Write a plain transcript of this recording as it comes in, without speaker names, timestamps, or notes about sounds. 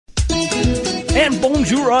And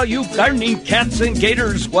bonjour, all you gardening cats and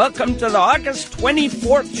gators. Welcome to the August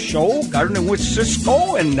 24th show, Gardening with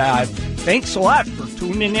Cisco, and thanks a lot for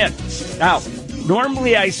tuning in. Now,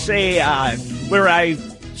 normally I say where I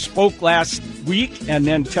spoke last week and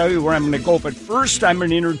then tell you where I'm going to go, but first I'm going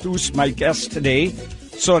to introduce my guest today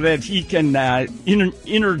so that he can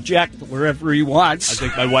interject wherever he wants. I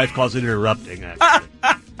think my wife calls it interrupting, actually.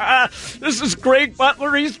 This is Greg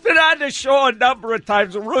Butler. He's been on the show a number of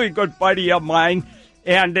times, a really good buddy of mine,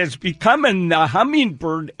 and is becoming a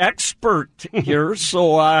hummingbird expert here.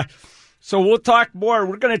 So we'll talk more.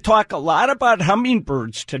 We're going to talk a lot about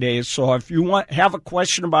hummingbirds today. So if you have a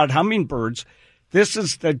question about hummingbirds, this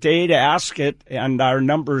is the day to ask it. And our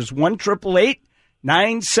number is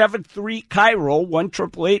 1-888-973-KIRO,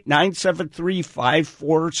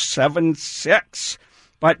 1-888-973-5476.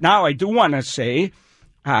 But now I do want to say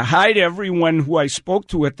hi to everyone who I spoke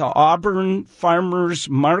to at the Auburn Farmers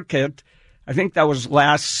Market. I think that was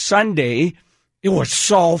last Sunday. It was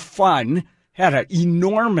so fun. Had an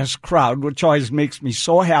enormous crowd, which always makes me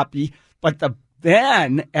so happy. But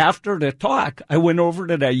then, after the talk, I went over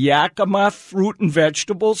to the Yakima fruit and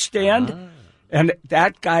vegetable stand, and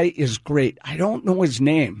that guy is great. I don't know his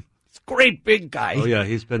name. It's a great big guy. Oh, yeah,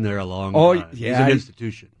 he's been there a long time. Yeah, he's an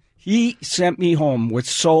institution. He sent me home with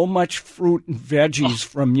so much fruit and veggies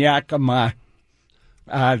from Yakima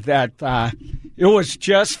that it was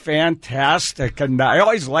just fantastic. And I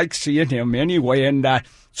always like seeing him anyway. And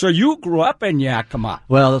so you grew up in Yakima.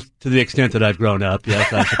 Well, to the extent that I've grown up,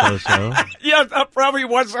 yes, I suppose so. Yeah, that probably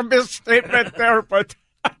was a misstatement there, but...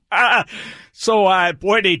 So,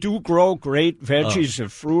 boy, they do grow great veggies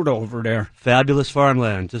and fruit over there. Fabulous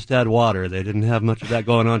farmland. Just add water. They didn't have much of that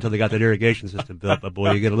going on until they got that irrigation system built. But,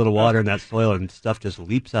 boy, you get a little water in that soil and stuff just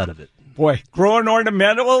leaps out of it. Boy, growing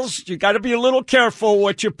ornamentals, you got to be a little careful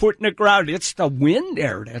what you put in the ground. It's the wind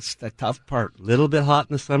there. That's the tough part. A little bit hot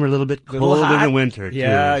in the summer, a little bit cold in the winter, too.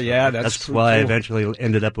 Yeah, so yeah, that's true, why I too. eventually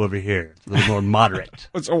ended up over here. It's a little more moderate. It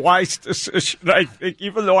was a wise decision, I think,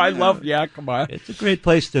 even though I love Yakima. It's a great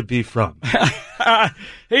place to be from.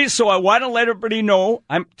 Hey, so I want to let everybody know,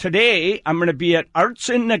 today I'm going to be at Arts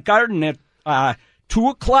in the Garden at 2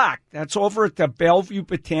 o'clock. That's over at the Bellevue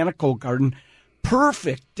Botanical Garden.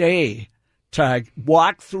 Perfect day to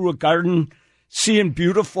walk through a garden, seeing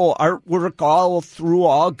beautiful artwork all through,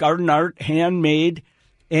 all garden art, handmade.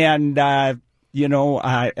 And, at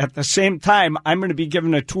the same time, I'm going to be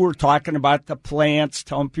giving a tour talking about the plants,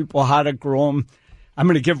 telling people how to grow them. I'm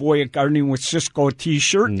going to give away a Gardening with Cisco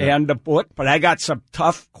T-shirt and a book, but I got some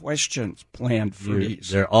tough questions planned for these.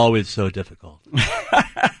 They're always so difficult.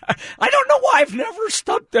 I don't know why I've never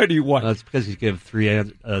stumped anyone. That's because you give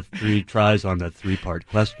three tries on that three-part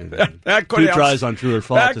question. That could Two have, tries on true or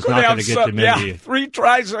false is not going to get you many. Yeah, 3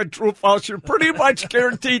 tries on true or false. You're pretty much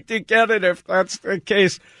guaranteed to get it if that's the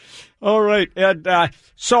case. All right. And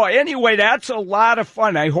so anyway, that's a lot of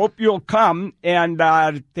fun. I hope you'll come. And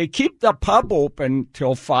they keep the pub open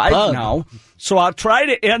till 5 now. So I'll try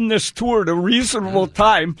to end this tour at a reasonable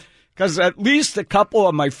time because at least a couple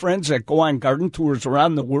of my friends that go on garden tours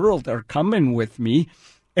around the world are coming with me.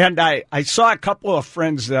 And I saw a couple of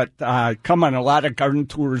friends that come on a lot of garden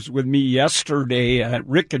tours with me yesterday,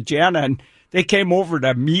 Rick and Jana, and they came over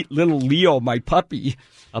to meet little Leo, my puppy.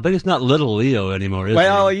 I bet it's not little Leo anymore, is he?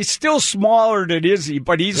 Well, he's still smaller than Izzy,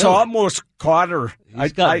 but he's almost caught her.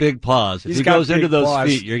 He's got big paws. If he goes into those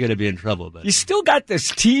feet, you're going to be in trouble. But he's still got this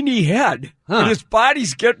teeny head, and his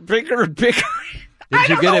body's getting bigger and bigger. Did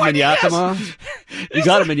you get him in Yakima? You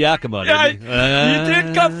got him in Yakima, didn't you? He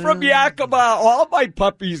did come from Yakima. All my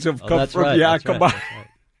puppies have come from Yakima.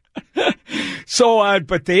 That's right. So,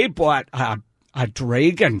 but they bought a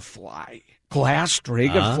dragonfly, glass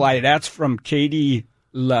dragonfly. That's from Katie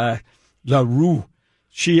LaRue.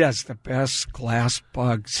 She has the best glass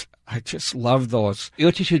bugs. I just love those.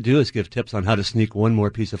 What you should do is give tips on how to sneak one more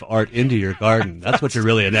piece of art into your garden. That's what you're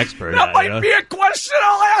really an expert that at. That might be a question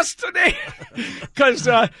I'll ask today. Because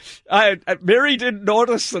Mary didn't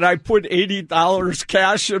notice that I put $80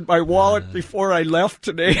 cash in my wallet before I left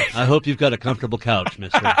today. I hope you've got a comfortable couch,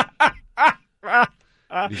 mister.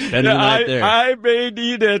 Be spending the night there. I may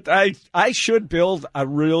need it. I should build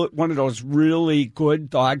one of those really good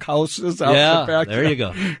dog houses out the back. There you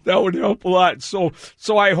go. That would help a lot. So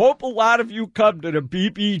I hope a lot of you come to the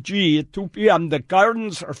BBG at 2 p.m. The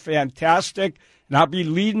gardens are fantastic, and I'll be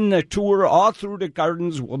leading the tour all through the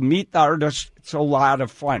gardens. We'll meet the artists. It's a lot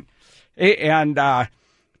of fun. And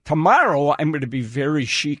tomorrow I'm going to be very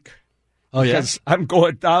chic. Oh, yeah? Because I'm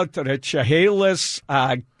going down to the Chehalis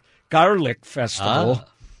Garlic Festival.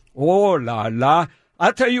 Oh, la, la.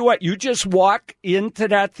 I'll tell you what, you just walk into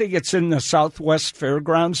that thing. It's in the Southwest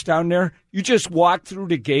Fairgrounds down there. You just walk through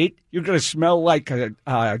the gate. You're going to smell like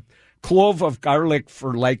a clove of garlic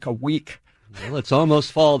for like a week. Well, it's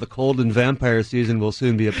almost fall. The cold and vampire season will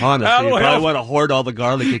soon be upon us. So you probably want to hoard all the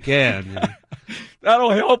garlic you can. You know? That'll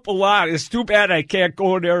help a lot. It's too bad I can't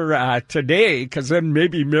go there today, because then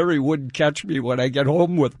maybe Mary wouldn't catch me when I get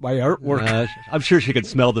home with my artwork. I'm sure she could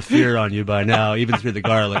smell the fear on you by now, even through the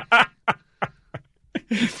garlic.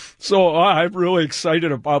 So I'm really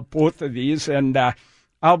excited about both of these, and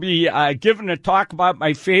I'll be giving a talk about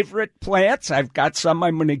my favorite plants. I've got some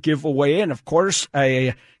I'm going to give away, and of course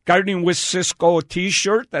a Gardening with Cisco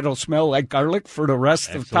T-shirt that'll smell like garlic for the rest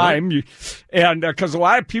of time. And because a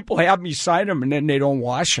lot of people have me sign them and then they don't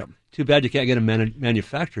wash them. Too bad you can't get them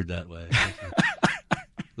manufactured that way.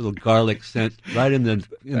 Little garlic scent right in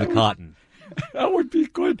the cotton. That would be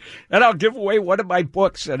good. And I'll give away one of my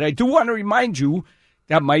books. And I do want to remind you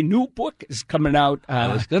that my new book is coming out. I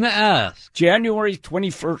was going to ask. January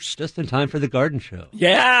 21st. Just in time for the garden show.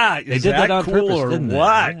 Yeah. They did that on cool purpose, or didn't they?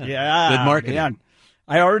 What? Yeah. Good marketing. Man.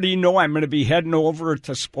 I already know I'm going to be heading over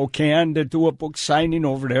to Spokane to do a book signing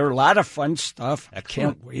over there. A lot of fun stuff. Excellent. I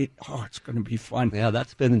can't wait. Oh, it's going to be fun. Yeah,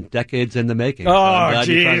 that's been decades in the making. Oh,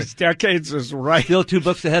 geez, decades is right. Still 2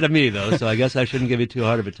 books ahead of me, though, so I guess I shouldn't give you too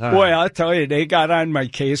hard of a time. Boy, I'll tell you, they got on my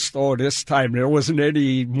case, though, this time. There wasn't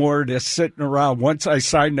any more just sitting around. Once I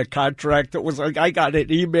signed the contract, it was like I got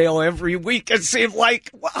an email every week. It seemed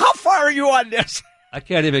like, how far are you on this? I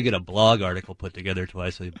can't even get a blog article put together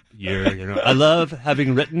twice a year. You know, I love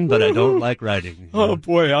having written, but I don't like writing. Oh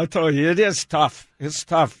boy, I'll tell you, it is tough. It's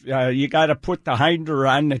tough. You got to put the hinder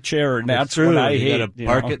on the chair, and that's what I hate. You got to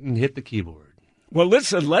park it and hit the keyboard. Well,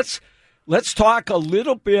 listen, let's talk a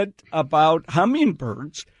little bit about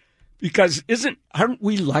hummingbirds, because aren't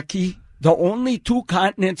we lucky? The only 2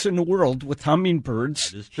 continents in the world with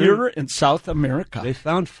hummingbirds here in South America. They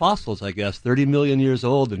found fossils, I guess, 30 million years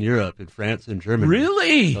old in Europe, in France and Germany.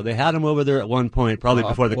 Really? So they had them over there at one point, probably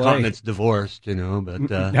before the continents divorced, you know,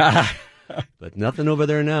 but nothing over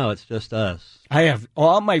there now. It's just us. I have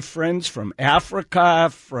all my friends from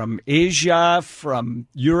Africa, from Asia, from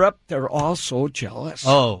Europe. They're all so jealous.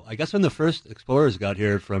 Oh, I guess when the first explorers got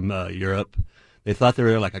here from Europe, they thought they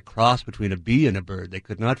were like a cross between a bee and a bird. They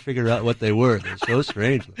could not figure out what they were. They're so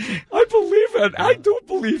strange. I believe it. I do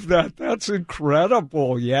believe that. That's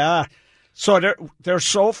incredible. Yeah. So they're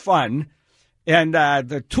so fun. And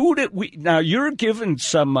the 2 that now you're giving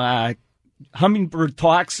some hummingbird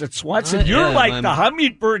talks at Swanson. You're like the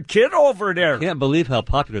hummingbird kid over there. I can't believe how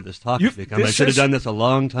popular this talk has become. I should have done this a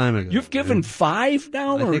long time ago. You've given 5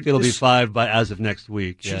 now? I think it'll be 5 as of next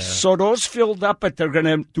week. Yeah. So those filled up, but they're going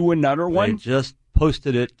to do another one? I just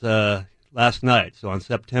posted it last night. So on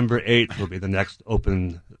September 8th will be the next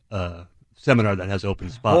open seminar that has open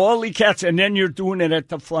spots. Holy cats. And then you're doing it at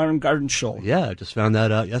the Flower and Garden Show. Yeah, I just found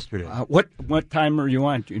that out yesterday. What time are you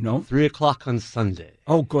on? Do you know? 3 o'clock on Sunday.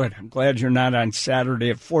 Oh, good. I'm glad you're not on Saturday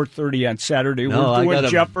at 4:30 on Saturday. No, we're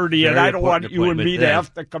doing Jeopardy, and I don't want you and me to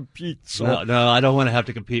have to compete. So. No, I don't want to have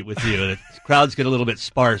to compete with you. The crowds get a little bit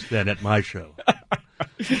sparse then at my show.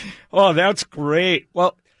 Oh, that's great.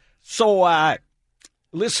 Well, so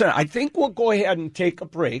listen, I think we'll go ahead and take a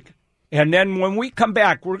break. And then when we come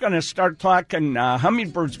back, we're going to start talking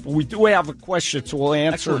hummingbirds. But we do have a question, so we'll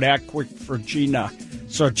answer that quick for Gina.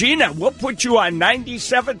 So, Gina, we'll put you on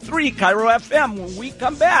 97.3 Cairo FM when we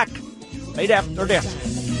come back right after this.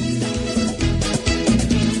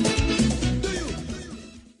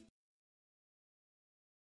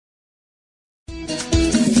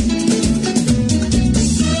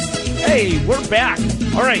 Hey, we're back.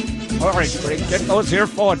 All right, Greg, get those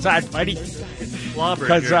earphones on, buddy.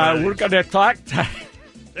 Because we're going to talk.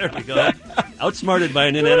 There we go. Outsmarted by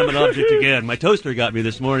an inanimate object again. My toaster got me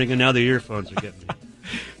this morning, and now the earphones are getting me.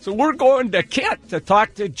 So we're going to Kent to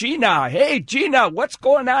talk to Gina. Hey, Gina, what's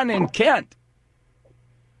going on in Kent?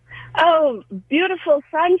 Oh, beautiful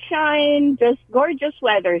sunshine, just gorgeous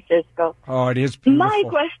weather, Cisco. Oh, it is beautiful. My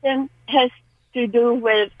question has to do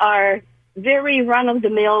with our very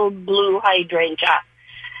run-of-the-mill blue hydrangea.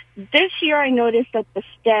 This year I noticed that the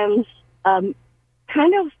stems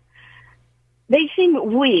they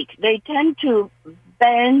seem weak. They tend to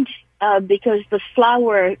bend because the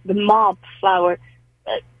mop flower,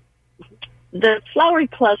 the flower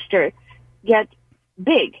cluster gets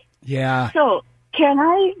big. Yeah. So can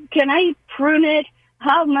I prune it?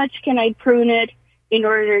 How much can I prune it in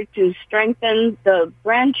order to strengthen the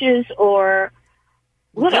branches, or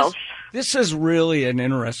what else? This is really an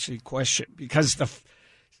interesting question because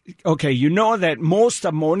you know that most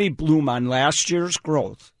of them only bloom on last year's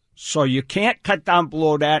growth. So you can't cut down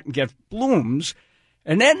below that and get blooms.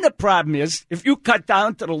 And then the problem is, if you cut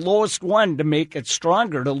down to the lowest one to make it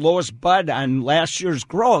stronger, the lowest bud on last year's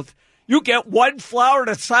growth, you get one flower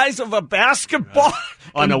the size of a basketball.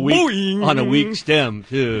 On a weak stem,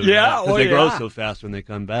 too. Yeah, because they grow so fast when they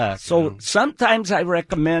come back. So sometimes I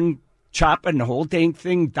recommend chopping the whole dang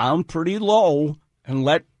thing down pretty low and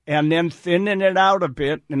then thinning it out a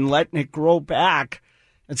bit and letting it grow back.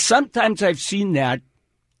 And sometimes I've seen that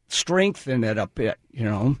strengthen it a bit, you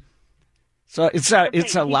know. So it's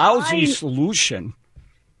a lousy solution.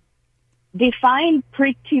 Define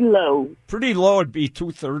pretty low. Pretty low would be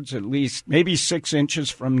 2/3 at least, maybe 6 inches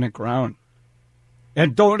from the ground.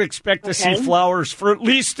 And don't expect to see flowers for at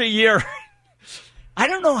least a year. I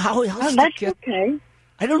don't know how else to get. Okay.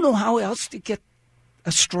 I don't know how else to get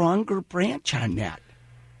a stronger branch on that.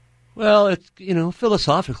 Well, it's,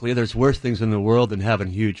 philosophically, there's worse things in the world than having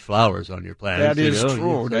huge flowers on your plants. That is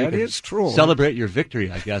true. That is true. Celebrate your victory,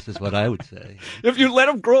 I guess, is what I would say. If you let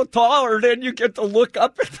them grow taller, then you get to look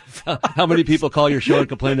up at the flowers. How many people call your show and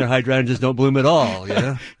complain their hydrangeas don't bloom at all?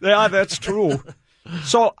 Yeah, that's true.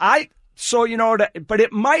 But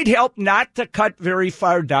it might help not to cut very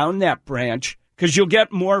far down that branch because you'll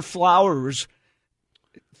get more flowers.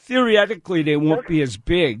 Theoretically, they won't be as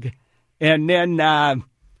big. And then,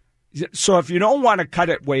 so if you don't want to cut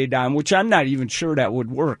it way down, which I'm not even sure that would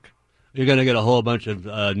work. You're going to get a whole bunch of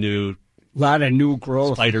new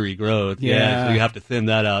growth. Spidery growth. Yeah. So you have to thin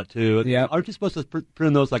that out, too. Yeah. Aren't you supposed to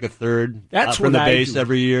prune those like a third from the base do.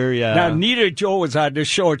 Every year? Yeah. Now, Nita Jo was on the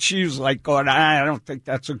show, and she was like going, I don't think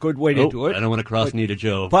that's a good way to do it. I don't want to cross Nita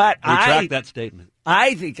Jo. But retract that statement.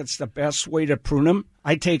 I think it's the best way to prune them.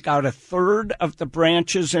 I take out 1/3 of the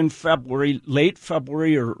branches in February, late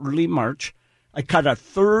February or early March. I cut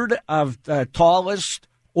 1/3 of the tallest,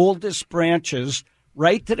 oldest branches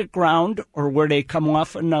right to the ground or where they come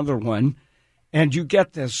off another one, and you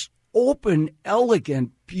get this open,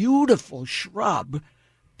 elegant, beautiful shrub,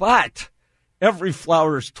 but every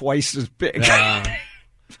flower is twice as big.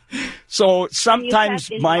 So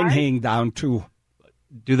sometimes mine hang down too.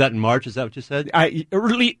 Do that in March, is that what you said?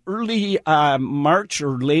 Early March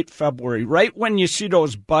or late February, right when you see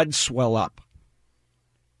those buds swell up.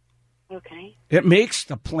 Okay. It makes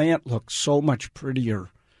the plant look so much prettier.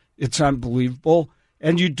 It's unbelievable.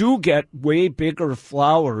 And you do get way bigger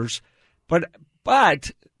flowers, but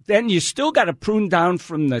then you still got to prune down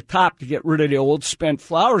from the top to get rid of the old spent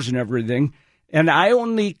flowers and everything. And I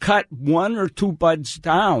only cut 1 or 2 buds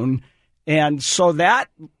down, and so that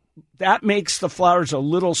makes the flowers a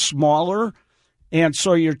little smaller, and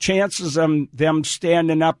so your chances of them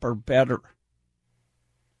standing up are better.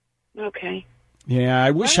 Okay. Yeah, I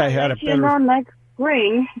wish I had a better. Next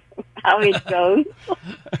spring, how it goes.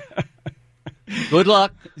 Good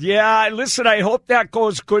luck. Yeah, listen, I hope that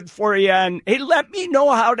goes good for you. And, hey, let me know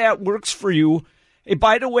how that works for you. Hey,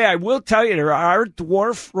 by the way, I will tell you, there are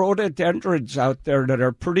dwarf rhododendrons out there that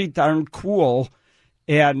are pretty darn cool.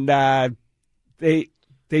 And they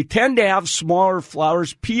tend to have smaller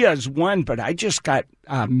flowers. Pia is one, but I just got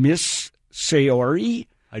Miss Sayori.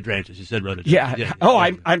 Hydrangeas. You said rhododendrons. Yeah. Oh,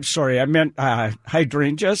 I'm sorry. I meant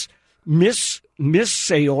hydrangeas. Miss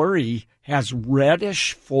Sayori has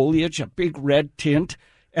reddish foliage, a big red tint,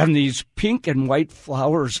 and these pink and white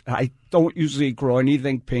flowers. I don't usually grow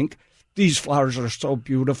anything pink. These flowers are so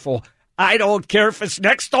beautiful. I don't care if it's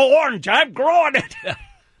next to orange. I'm growing it.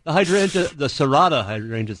 The hydrangea, the serrata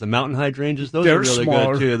hydrangeas, the mountain hydrangeas, those They're are really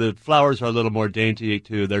smaller. good, too. The flowers are a little more dainty,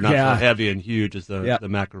 too. They're not so heavy and huge as the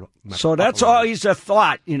macro. So that's always a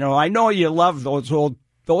thought. You know, I know you love those old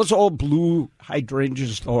blue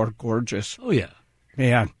hydrangeas, though, are gorgeous. Oh, yeah.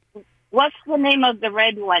 Yeah. What's the name of the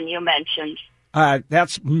red one you mentioned?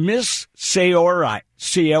 That's Miss Sayori.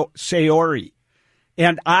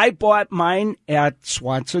 And I bought mine at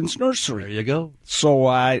Swanson's Nursery. There you go.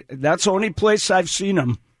 So that's the only place I've seen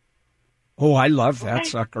them. Oh, I love that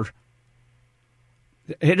sucker.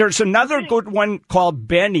 Hey, there's another good one called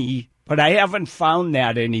Benny, but I haven't found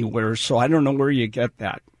that anywhere, so I don't know where you get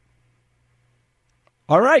that.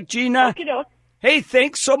 All right, Gina. Okey-doke. Hey,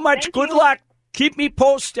 thanks so much. Thank Good you. luck. Keep me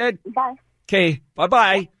posted. Bye. Okay,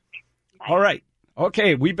 bye-bye. All right.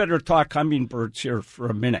 Okay, we better talk hummingbirds here for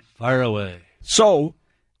a minute. Fire away. So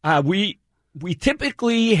we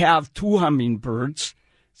typically have 2 hummingbirds.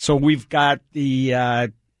 So we've got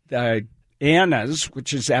the Anna's,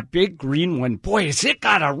 which is that big green one. Boy, has it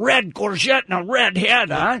got a red gorget and a red head,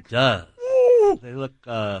 huh? It does. Ooh. They look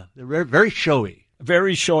they're very showy.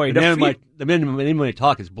 Very showy. The name when they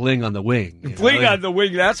talk is bling on the wing. Bling on the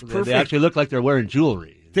wing, that's perfect. They actually look like they're wearing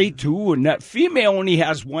jewelry. They do, and that female only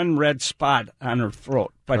has 1 red spot on her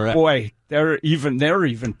throat. But Correct. boy, they're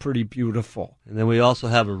even pretty beautiful. And then we also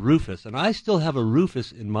have a rufus, and I still have a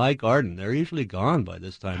rufus in my garden. They're usually gone by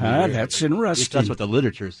this time of year. That's interesting. That's what the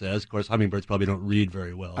literature says. Of course, hummingbirds probably don't read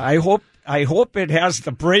very well. I hope it has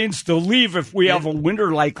the brains to leave if we have a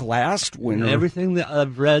winter like last winter. Everything that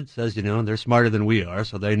I've read says, they're smarter than we are,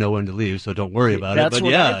 so they know when to leave, so don't worry about That's it. But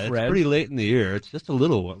what yeah, I've it's read. pretty late in the year. It's just a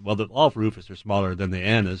little one. Well, all rufus are smaller than the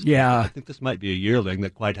Annas. Yeah. I think this might be a yearling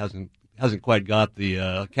that hasn't quite got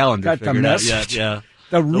the calendar Got the figured out message. yet. Yeah.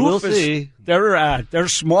 The So we'll rufus, see. they're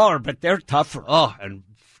smaller, but they're tougher. Oh, and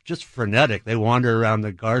just frenetic. They wander around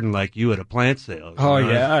the garden like you at a plant sale. Oh,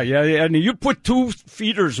 yeah. And you put 2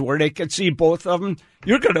 feeders where they can see both of them,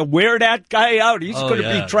 you're going to wear that guy out. He's going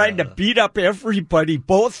to be trying to beat up everybody.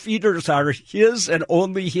 Both feeders are his and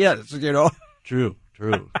only his, True.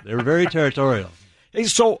 They're very territorial. Hey,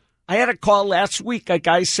 so I had a call last week. A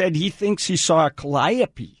guy said he thinks he saw a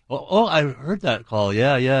calliope. Oh, I heard that call.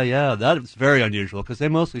 Yeah. That is very unusual because they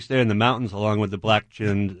mostly stay in the mountains along with the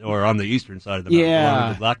black-chinned, or on the eastern side of the mountain, along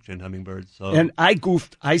with the black-chinned hummingbirds. So. And I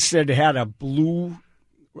goofed. I said it had a blue,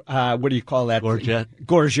 what do you call that?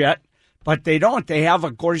 Gorget. But they don't. They have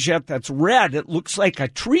a gorget that's red. It looks like a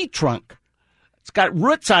tree trunk. It's got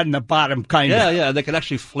roots on the bottom, kind of. Yeah. They can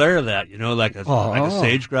actually flare that, like a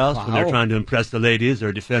sage grouse. When they're trying to impress the ladies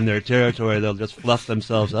or defend their territory, they'll just fluff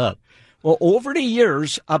themselves up. Well, over the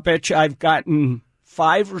years, I bet you I've gotten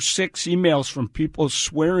 5 or 6 emails from people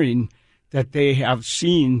swearing that they have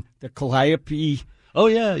seen the calliope. Oh,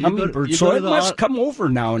 yeah. Hummingbird. So it must come over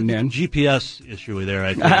now and then. GPS issue there,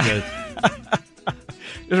 I think.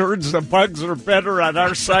 It turns the bugs are better on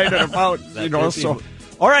our side of the mountain, so.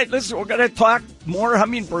 All right, listen, we're going to talk more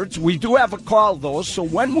hummingbirds. We do have a call, though, so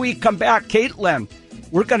when we come back, Caitlin,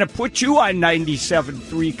 we're going to put you on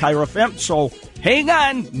 97.3 KIRO FM, so hang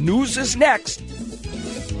on. News is next.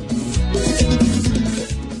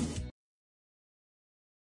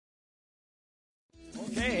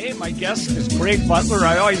 Okay, hey, my guest is Greg Butler.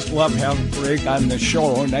 I always love having Greg on the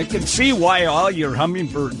show, and I can see why all your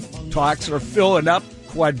hummingbird talks are filling up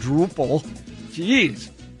quadruple. Jeez.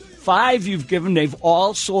 5 you've given, they've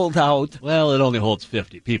all sold out. Well, it only holds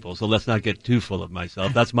 50 people, so let's not get too full of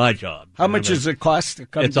myself. That's my job. How much does it cost to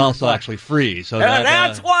come? It's also actually free, so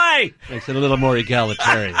that's why. Makes it a little more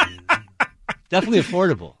egalitarian. Definitely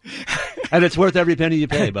affordable. And it's worth every penny you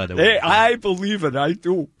pay, by the way. Hey, I believe it. I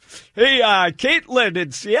do. Hey, Caitlin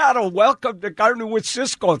in Seattle, welcome to Gardening with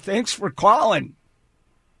Cisco. Thanks for calling.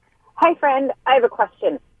 Hi, friend. I have a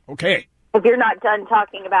question. Okay. If you're not done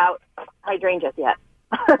talking about hydrangeas yet.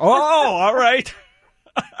 Oh, all right.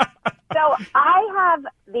 So I have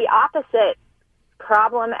the opposite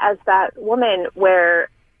problem as that woman where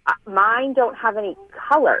mine don't have any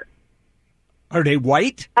color. Are they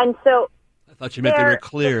white? And so I thought you meant they were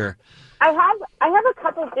clear. I have a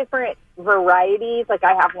couple different varieties. Like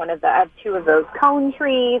I have I have 2 of those cone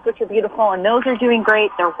trees, which are beautiful, and those are doing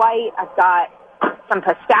great. They're white. I've got some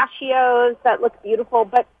pistachios that look beautiful,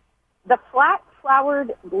 but the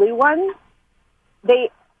flat-flowered blue ones,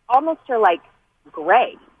 they almost are like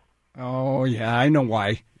gray. Oh, yeah, I know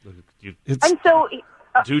why. And so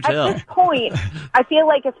at this point, I feel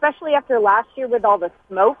like, especially after last year with all the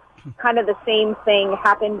smoke, kind of the same thing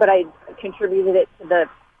happened, but I contributed it to the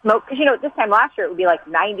smoke. Because, this time last year it would be like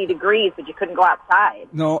 90 degrees, but you couldn't go outside.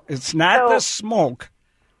 No, it's not the smoke.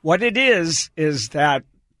 What it is that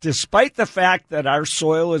despite the fact that our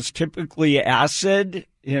soil is typically acid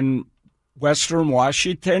in Western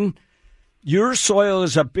Washington, your soil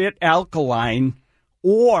is a bit alkaline,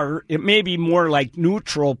 or it may be more like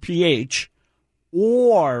neutral pH,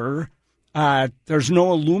 or there's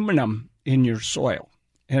no aluminum in your soil.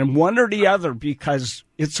 And one or the other, because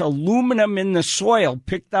it's aluminum in the soil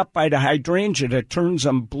picked up by the hydrangea that turns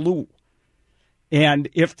them blue. And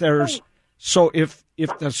if the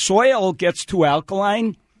soil gets too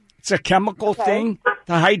alkaline, it's a chemical thing.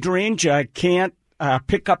 The hydrangea can't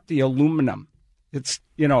pick up the aluminum.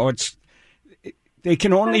 They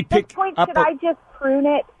can only pick at this point, up. Should I just prune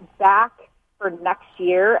it back for next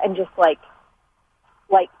year and just like,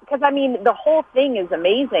 because the whole thing is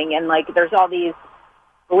amazing and there's all these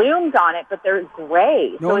blooms on it, but they're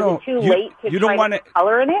gray. So is it too late to try to put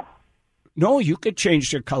color in it? No, you could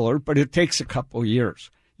change the color, but it takes a couple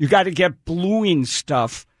years. You got to get bluing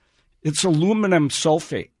stuff. It's aluminum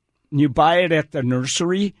sulfate. And you buy it at the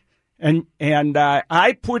nursery, and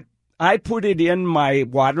I put it in my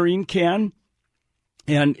watering can.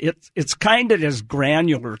 And it's kind of this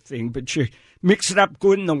granular thing, but you mix it up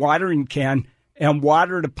good in the watering can and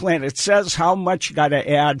water the plant. It says how much you got to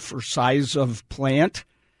add for size of plant.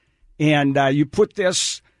 And you put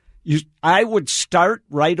this, I would start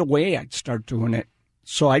right away. I'd start doing it.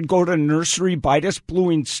 So I'd go to the nursery, buy this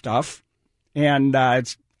bluing stuff, and I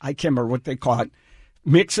can't remember what they call it.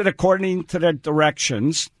 Mix it according to the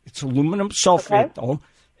directions. It's aluminum sulfate, though.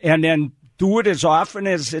 And then do it as often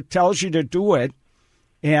as it tells you to do it.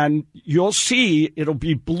 And you'll see it'll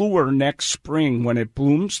be bluer next spring when it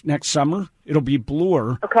blooms next summer. It'll be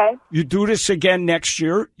bluer. Okay. You do this again next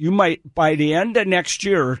year. You might, by the end of next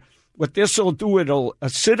year, what this will do, it'll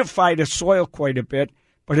acidify the soil quite a bit,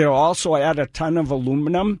 but it'll also add a ton of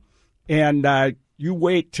aluminum. And you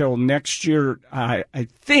wait till next year, I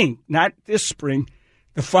think, not this spring,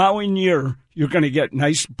 the following year, you're going to get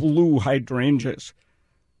nice blue hydrangeas.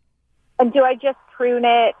 And do I just prune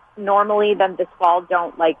it normally, then this fall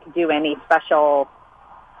don't do any special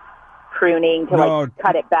pruning to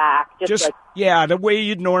cut it back? Yeah, the way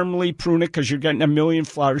you'd normally prune it, because you're getting a million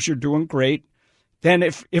flowers, you're doing great. Then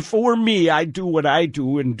if it were me, I'd do what I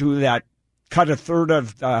do and do that, cut a third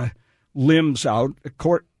of the limbs out,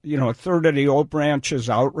 a third of the old branches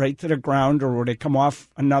out right to the ground, or where they come off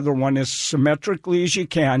another one as symmetrically as you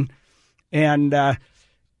can. And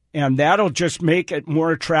that'll just make it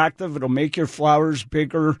more attractive. It'll make your flowers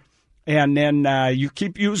bigger. And then you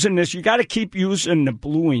keep using this. You got to keep using the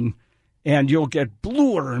bluing, and you'll get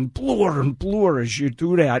bluer and bluer and bluer as you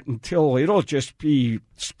do that until it'll just be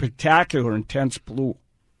spectacular, intense blue.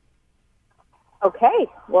 Okay.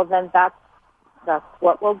 Well, then that's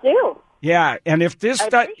what we'll do. Yeah, and if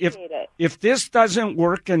this doesn't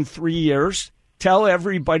work in 3 years, tell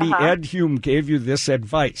everybody Ed Hume gave you this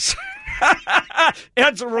advice.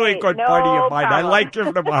 Ed's a really good buddy of mine. I like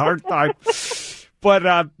giving him a hard time. But,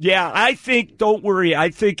 I think, don't worry, I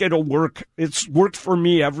think it'll work. It's worked for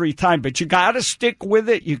me every time. But you got to stick with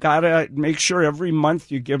it. You got to make sure every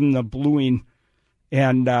month you give them the bluing.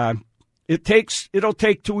 And it'll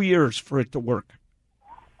take 2 years for it to work.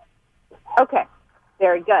 Okay.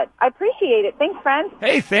 Very good. I appreciate it. Thanks, friend.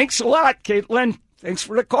 Hey, thanks a lot, Caitlin. Thanks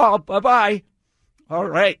for the call. Bye-bye. All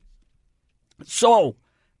right. So,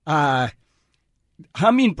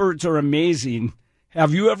 hummingbirds are amazing.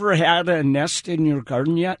 Have you ever had a nest in your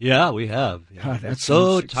garden yet? Yeah, we have. Yeah. That's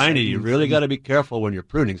so tiny. You really got to be careful when you're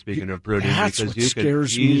pruning, speaking of pruning, because you could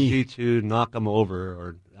easy to knock them over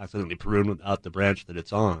or accidentally prune without the branch that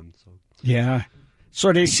it's on. So. Yeah.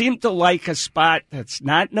 So they seem to like a spot that's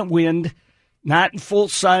not in the wind, not in full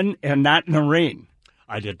sun, and not in the rain.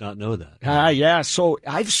 I did not know that. Yeah. So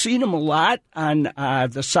I've seen them a lot on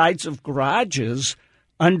the sides of garages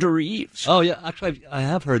under eaves. Oh, yeah. Actually, I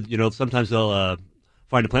have heard, sometimes they'll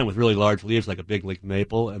find a plant with really large leaves, like a big leaf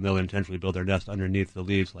maple, and they'll intentionally build their nest underneath the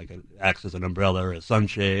leaves, like it acts as an umbrella or a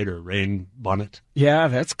sunshade or rain bonnet. Yeah,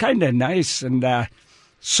 that's kind of nice. And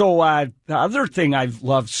so the other thing I've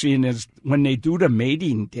loved seeing is when they do the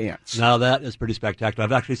mating dance. Now, that is pretty spectacular.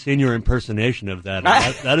 I've actually seen your impersonation of that.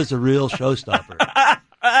 That is a real showstopper.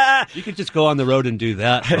 You could just go on the road and do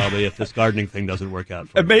that, probably, if this gardening thing doesn't work out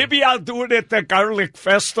for you. Maybe I'll do it at the Garlic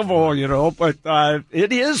Festival, but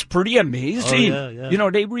it is pretty amazing. Oh, yeah.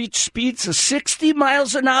 They reach speeds of 60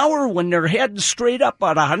 miles an hour when they're heading straight up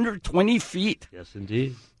at 120 feet. Yes,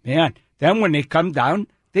 indeed. Man, then when they come down,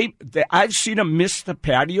 I've seen them miss the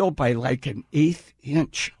patio by like an 1/8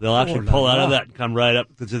 inch. They'll actually pull out of that and come right up,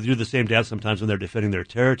 because they do the same dance sometimes when they're defending their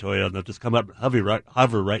territory, and they'll just come up,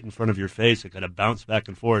 hover right in front of your face and kind of bounce back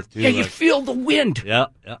and forth, too. Yeah, you feel the wind. Yeah.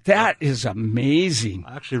 That is amazing.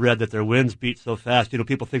 I actually read that their winds beat so fast.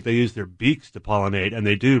 People think they use their beaks to pollinate, and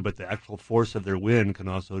they do, but the actual force of their wind can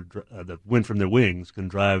also, the wind from their wings can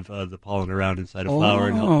drive the pollen around inside a flower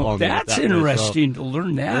and help pollinate. That's interesting to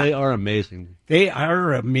learn that. They are amazing. They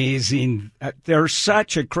are amazing. They're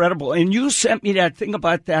such incredible. And you sent me that thing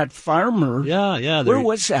about that farmer. Yeah. Where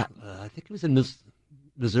was that? I think it was in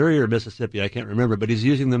Missouri or Mississippi. I can't remember. But he's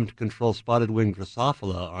using them to control spotted-winged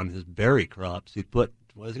Drosophila on his berry crops. He put,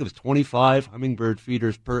 I think it was 25 hummingbird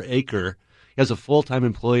feeders per acre. He has a full-time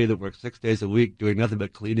employee that works 6 days a week doing nothing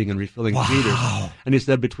but cleaning and refilling feeders. And he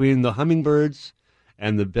said between the hummingbirds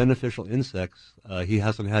and the beneficial insects, he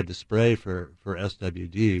hasn't had to spray for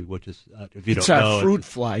SWD, which is, if you don't know, it's a fruit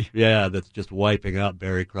fly. Yeah, that's just wiping out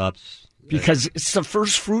berry crops. Because it's the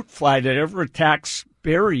first fruit fly that ever attacks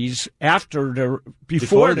berries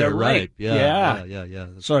before they're ripe. Yeah.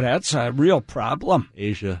 So that's a real problem.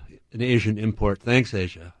 An Asian import. Thanks,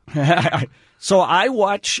 Asia. So I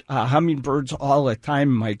watch hummingbirds all the time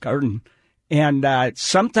in my garden. And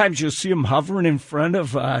sometimes you'll see them hovering in front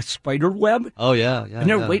of a spider web. Oh, yeah. And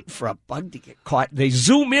they're waiting for a bug to get caught. They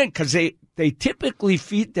zoom in because they typically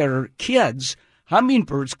feed their kids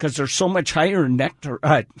hummingbirds because they're so much higher in nectar,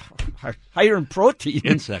 higher in protein.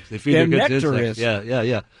 Insects. They feed their than kids nectar insects. is.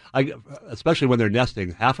 Yeah. Especially when they're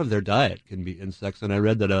nesting, half of their diet can be insects. And I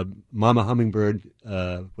read that a mama hummingbird,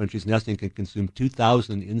 when she's nesting, can consume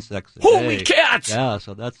 2,000 insects a day. Holy cats! Yeah,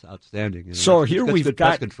 so that's outstanding. You know. So That's here good we've got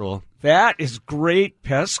pest control. That is great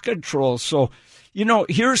pest control. So,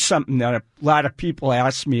 here's something that a lot of people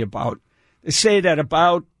ask me about. They say that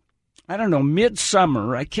about, I don't know,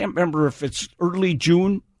 midsummer, I can't remember if it's early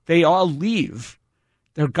June, they all leave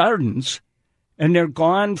their gardens and they're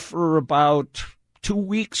gone for about 2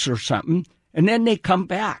 weeks or something, and then they come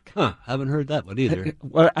back. Huh, haven't heard that one either.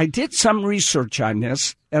 Well, I did some research on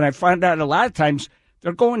this, and I found out a lot of times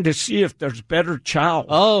they're going to see if there's better chow.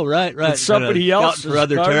 Oh, right. It's somebody else's for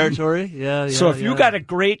other garden. territory. Yeah. So if you got a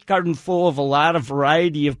great garden full of a lot of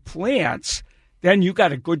variety of plants, then you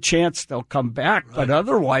got a good chance they'll come back. Right. But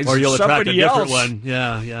otherwise, or you'll attract a different else, one.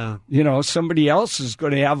 Yeah. Somebody else is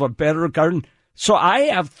going to have a better garden. So I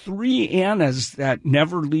have 3 Annas that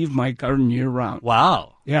never leave my garden year round.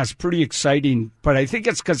 Wow. Yeah, it's pretty exciting. But I think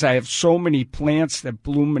it's because I have so many plants that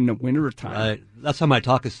bloom in the wintertime. Right. That's how my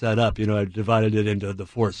talk is set up. I divided it into the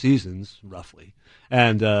 4 seasons, roughly,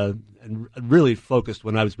 and really focused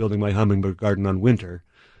when I was building my hummingbird garden on winter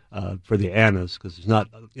for the Annas, because there's not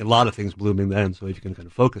a lot of things blooming then. So if you can kind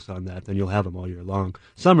of focus on that, then you'll have them all year long.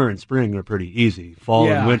 Summer and spring are pretty easy.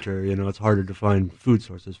 Fall and winter, it's harder to find food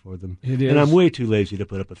sources for them. It is. And I'm way too lazy to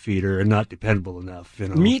put up a feeder and not dependable enough.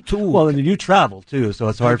 Me too. Well, and you travel too, so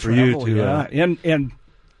it's hard for you to. Yeah. And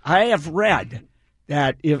I have read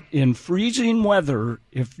that if in freezing weather,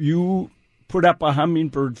 if you put up a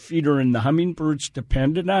hummingbird feeder and the hummingbirds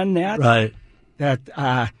dependent on that, right?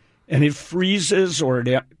 And it freezes or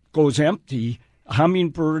it goes empty, a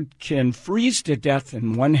hummingbird can freeze to death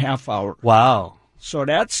in 1/2 hour. Wow. So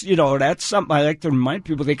that's something I like to remind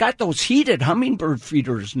people. They got those heated hummingbird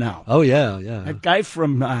feeders now. Oh, yeah. That guy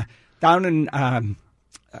from down in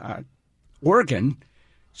Oregon.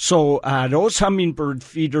 So those hummingbird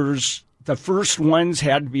feeders, the first ones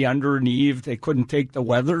had to be under an eave. They couldn't take the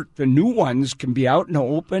weather. The new ones can be out in the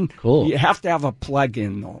open. Cool. You have to have a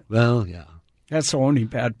plug-in, though. Well, yeah. That's the only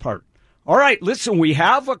bad part. All right, listen, we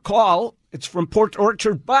have a call. It's from Port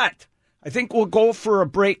Orchard, but I think we'll go for a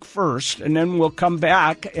break first, and then we'll come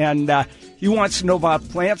back. And he wants to know about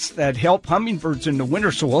plants that help hummingbirds in the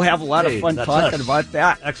winter, so we'll have a lot of fun talking about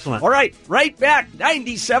that. Excellent. All right, right back,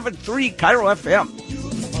 97.3 Cairo FM.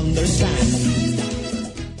 Understand.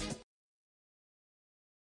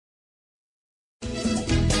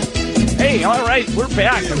 Hey, all right, we're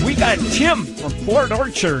back, and we got Tim from Port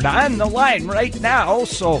Orchard on the line right now.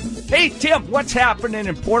 So, hey, Tim, what's happening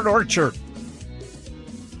in Port Orchard?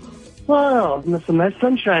 Wow, there's some nice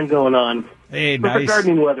sunshine going on. Hey, Perfect nice.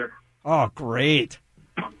 gardening weather. Oh, great.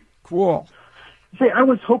 Cool. Say, I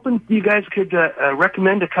was hoping you guys could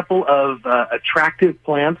recommend a couple of attractive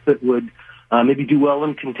plants that would maybe do well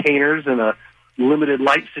in containers in a limited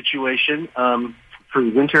light situation for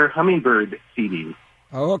winter hummingbird feeding.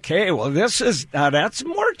 Okay, well, that's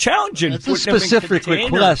more challenging. That's a specific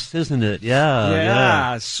request, isn't it?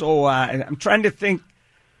 Yeah. So I'm trying to think,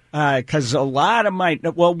 because a lot of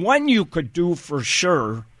one you could do for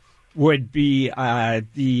sure would be what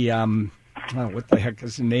the heck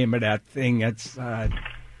is the name of that thing? It's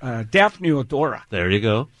Daphne odora. There you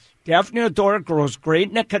go. Daphne odora grows great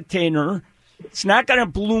in a container. It's not going to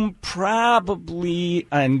bloom probably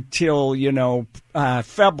until,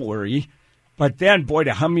 February. But then, boy,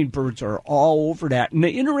 the hummingbirds are all over that. And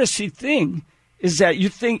the interesting thing is that you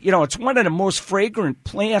think, it's one of the most fragrant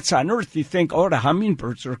plants on earth. You think, the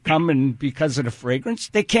hummingbirds are coming because of the fragrance.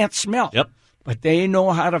 They can't smell. Yep. But they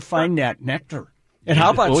know how to find that nectar. And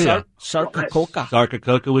how about Sarcococa?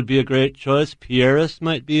 Sarcococa would be a great choice. Pieris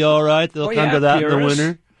might be all right. They'll come to that in the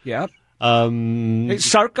winter. Yep.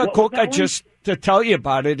 Sarcococa, just to tell you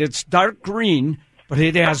about it, it's dark green, but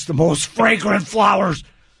it has the most fragrant flowers.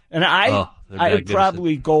 And I would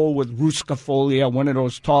probably go with Ruscafolia, one of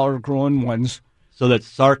those taller growing ones. So that's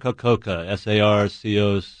Sarcococa,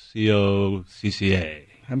 Sarcocca.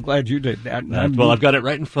 I'm glad you did that. Well, I've got it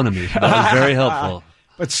right in front of me, so that was very helpful.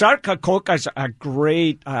 But Sarcococa is a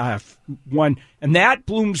great one, and that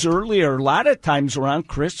blooms earlier. A lot of times around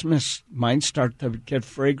Christmas, mine start to get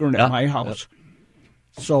fragrant at my house.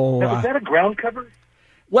 Yep. So now, is that a ground cover?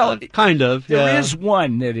 Well, kind of. There is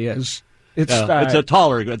one that is. It's a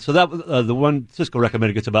taller. So that the one Cisco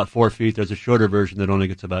recommended gets about 4 feet. There's a shorter version that only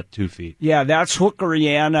gets about 2 feet. Yeah, that's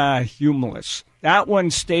Hookeriana humilis. That one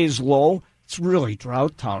stays low. It's really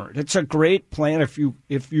drought tolerant. It's a great plant if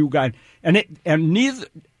you got and neither,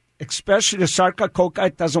 especially the Sarcococa,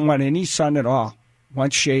 it doesn't want any sun at all.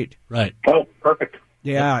 wants shade. Right. Oh, perfect.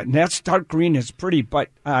 Yeah, and that's dark green is pretty, but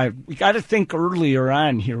we got to think earlier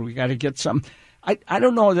on here. We got to get some. I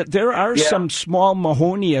don't know that there are some small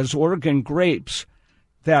Mahonias, Oregon grapes,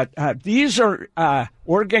 that these are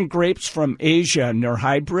Oregon grapes from Asia, and they're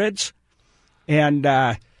hybrids. And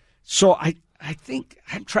so I think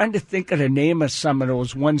I'm trying to think of the name of some of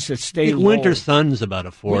those ones that stay low. Winter Sun's about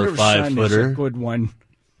a 4 or 5 footer. Is a good one.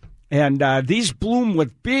 And these bloom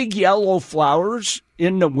with big yellow flowers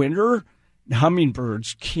in the winter.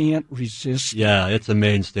 Hummingbirds can't resist. Yeah, it's a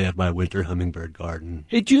mainstay of my winter hummingbird garden.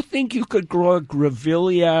 Hey, do you think you could grow a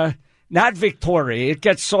Grevillea? Not Victoria. It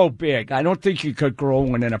gets so big. I don't think you could grow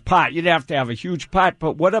one in a pot. You'd have to have a huge pot.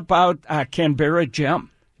 But what about Canberra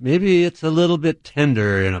Gem? Maybe it's a little bit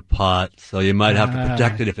tender in a pot, so you might have to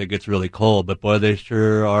protect it if it gets really cold. But, boy, they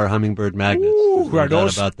sure are hummingbird magnets. There's no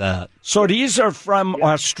doubt about that. So these are from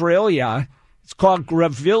Australia. It's called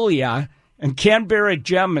Grevillea. And Canberra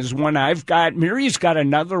Gem is one I've got. Mary's got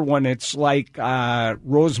another one. It's like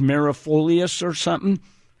Rosemarifolius or something.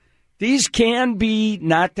 These can be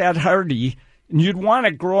not that hardy. And you'd want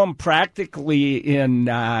to grow them practically in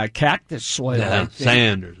cactus soil. Yeah,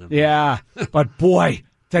 sand or something. Yeah, but boy,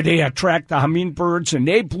 do they attract the hummingbirds, and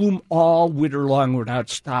they bloom all winter long without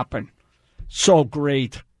stopping. So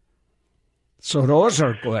great. So those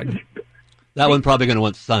are good. That one's probably going to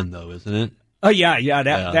want sun, though, isn't it? Oh, yeah.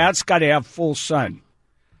 That's got to have full sun.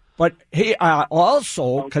 But, hey,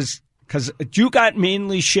 also, because you got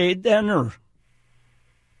mainly shade then, or?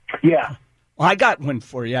 Yeah. Well, I got one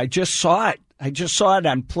for you. I just saw it.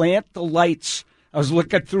 On Plant the Lights. I was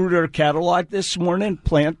looking through their catalog this morning,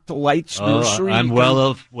 Plant the Lights Nursery. I'm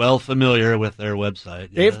well familiar with their website.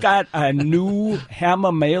 Yeah. They've got a new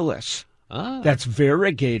Hamamelis that's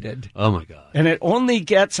variegated. Oh, my God. And it only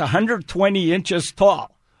gets 120 inches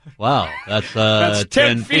tall. Wow, that's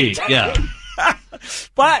 10 feet. Yeah.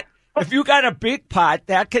 But if you got a big pot,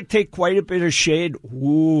 that could take quite a bit of shade.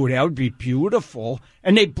 Ooh, that would be beautiful.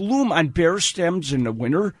 And they bloom on bare stems in the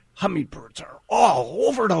winter. Hummingbirds are all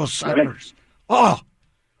over those suckers. Oh.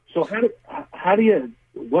 So how do you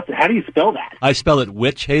spell that? I spell it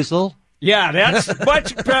witch hazel. Yeah, that's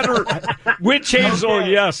much better. Witch hazel,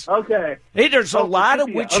 okay. Yes. Okay. Hey, there's a lot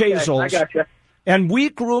of witch hazels. I gotcha. And we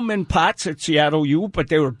grew them in pots at Seattle U, but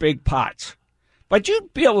they were big pots. But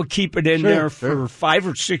you'd be able to keep it in there for 5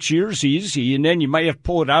 or 6 years easy, and then you might have to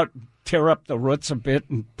pull it out, tear up the roots a bit,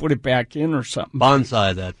 and put it back in or something.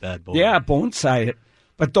 Bonsai that bad boy. Yeah, bonsai it.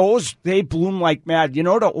 But those, they bloom like mad. You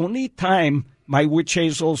know, the only time my witch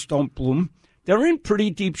hazels don't bloom, they're in pretty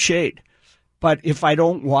deep shade. But if I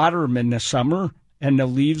don't water them in the summer and the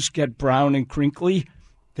leaves get brown and crinkly,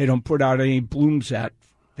 they don't put out any blooms that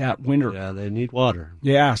winter. Yeah, they need water.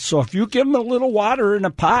 Yeah, so if you give them a little water in a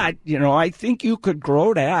pot, I think you could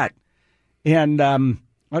grow that. And,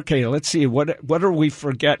 okay, let's see, what are we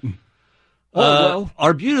forgetting?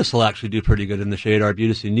 Arbutus will actually do pretty good in the shade.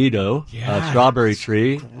 Arbutus unido, strawberry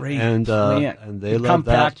tree. Great and plant. And they love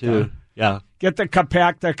that too. Yeah. Get the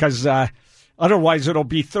compacta because otherwise it'll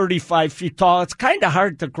be 35 feet tall. It's kind of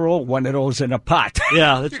hard to grow one of those in a pot.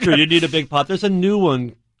 Yeah, that's true. You need a big pot. There's a new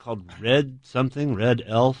one called Red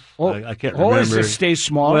Elf. I can't remember. Does it stay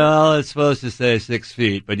small? Well, it's supposed to say 6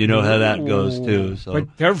 feet, but you know how that goes too. So.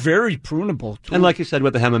 But they're very prunable too. And like you said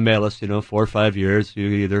with the Hamamelis, 4 or 5 years, you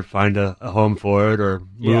either find a home for it or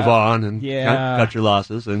move on and cut your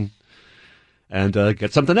losses and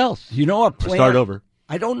get something else. A plant, start over.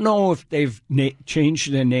 I don't know if they've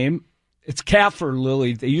changed the name. It's kaffir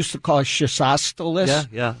lily. They used to call it Schistostilus.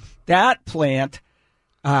 Yeah. That plant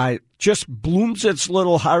just blooms its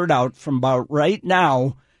little heart out from about right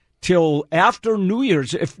now till after New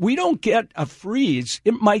Year's. If we don't get a freeze,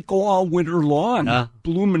 it might go all winter long,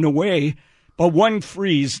 blooming away. But one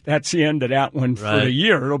freeze, that's the end of that one for the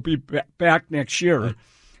year. It'll be back next year. Right.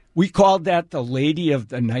 We called that the Lady of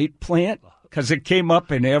the Night plant because it came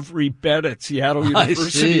up in every bed at Seattle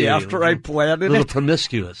University after I planted it. A little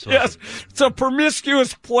promiscuous. Yes, it's a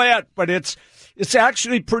promiscuous plant, but it's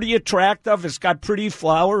actually pretty attractive. It's got pretty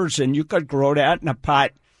flowers, and you could grow that in a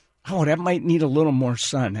pot. Oh, that might need a little more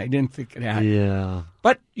sun. I didn't think of that. Yeah.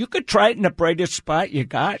 But you could try it in the brightest spot you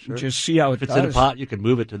got and just see how it does. If it's in a pot, you can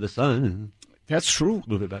move it to the sun. And that's true.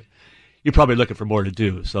 Move it back. You're probably looking for more to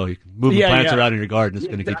do, so you can move the plants around in your garden. It's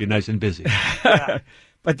going to keep you nice and busy.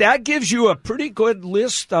 But that gives you a pretty good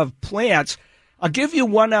list of plants. I'll give you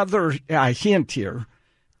one other hint here.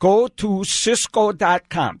 Go to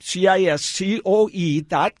Cisco.com,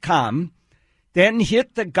 CISCOE.com, then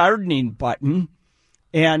hit the gardening button,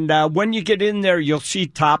 and when you get in there, you'll see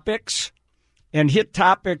topics. and hit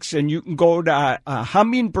topics, and you can go to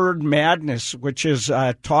Hummingbird Madness, which is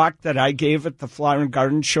a talk that I gave at the Flower and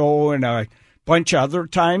Garden Show and a bunch of other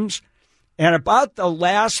times. And about the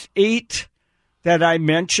last 8 that I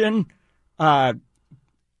mentioned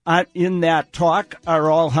in that talk are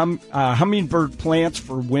all hummingbird plants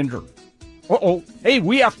for winter. Hey,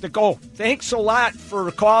 we have to go. Thanks a lot for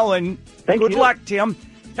calling. Good luck, Tim.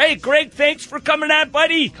 Hey, Greg, thanks for coming on,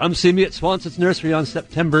 buddy. Come see me at Swanson's Nursery on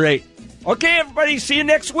September 8th. Okay, everybody, see you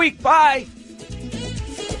next week. Bye.